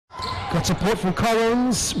Got support from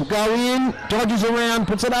Collins, will go in, dodges around,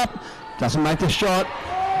 puts it up, doesn't make the shot.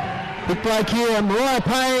 Big break here, Mariah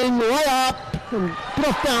Payne, way up, and bit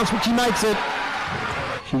off balance, but she makes it.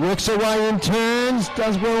 She works her way in, turns,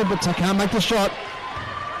 does well, but can't make the shot.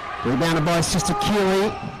 Rebounded by sister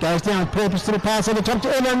Keely, goes down with purpose to the pass on the top to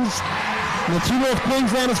Evans. And the two North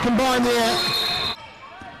Queenslanders combined there.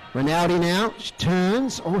 Rinaldi now, she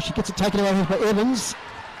turns, she gets it taken away by Evans.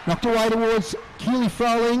 Knocked away towards Keely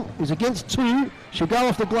Froling, who's against two. She'll go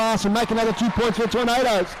off the glass and make another 2 points for the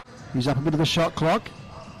Tornadoes. Use up a bit of the shot clock.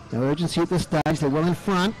 No urgency at this stage, they're well in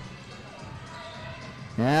front.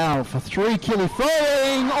 Now for three, Keely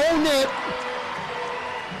Froling, all net.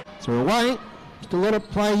 So away, just a lot of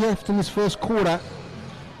play left in this first quarter.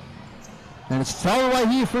 And it's thrown away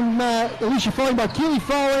here from Alicia Froling by Keely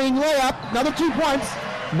Froling, layup, another 2 points.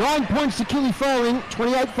 9 points to Keely Froling,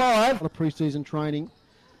 28-5. A lot of pre-season training.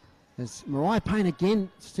 There's Mariah Payne again,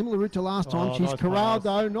 similar route to last time. She's nice corralled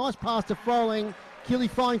pass. though, nice pass to Froling. Keely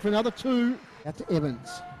Froling for another 2. Out to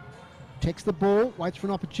Evans. Takes the ball, waits for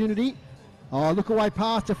an opportunity. Look away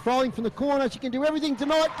pass to Froling from the corner. She can do everything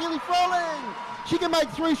tonight, Keely Froling. She can make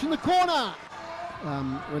threes from the corner.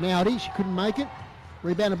 Rinaldi, she couldn't make it.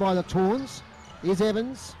 Rebounded by the Tawns. Here's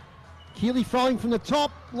Evans. Keely Froling from the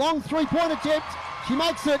top, long 3-point attempt. She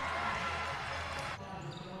makes it.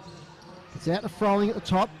 It's out to Froling at the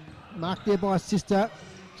top. Marked there by sister.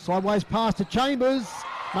 Sideways pass to Chambers.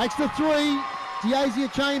 Makes the 3.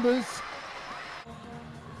 Diazia Chambers.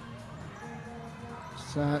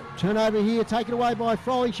 So turnover here, taken away by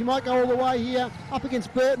Froling. She might go all the way here. Up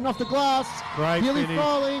against Burton off the glass. Keely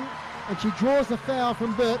Froling. And she draws the foul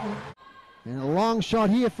from Burton. And a long shot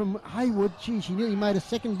here from Haywood. Gee, she nearly made a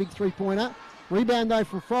second big 3-pointer. Rebound though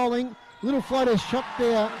from Froling. Little floater shot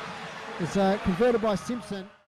there is converted by Simpson.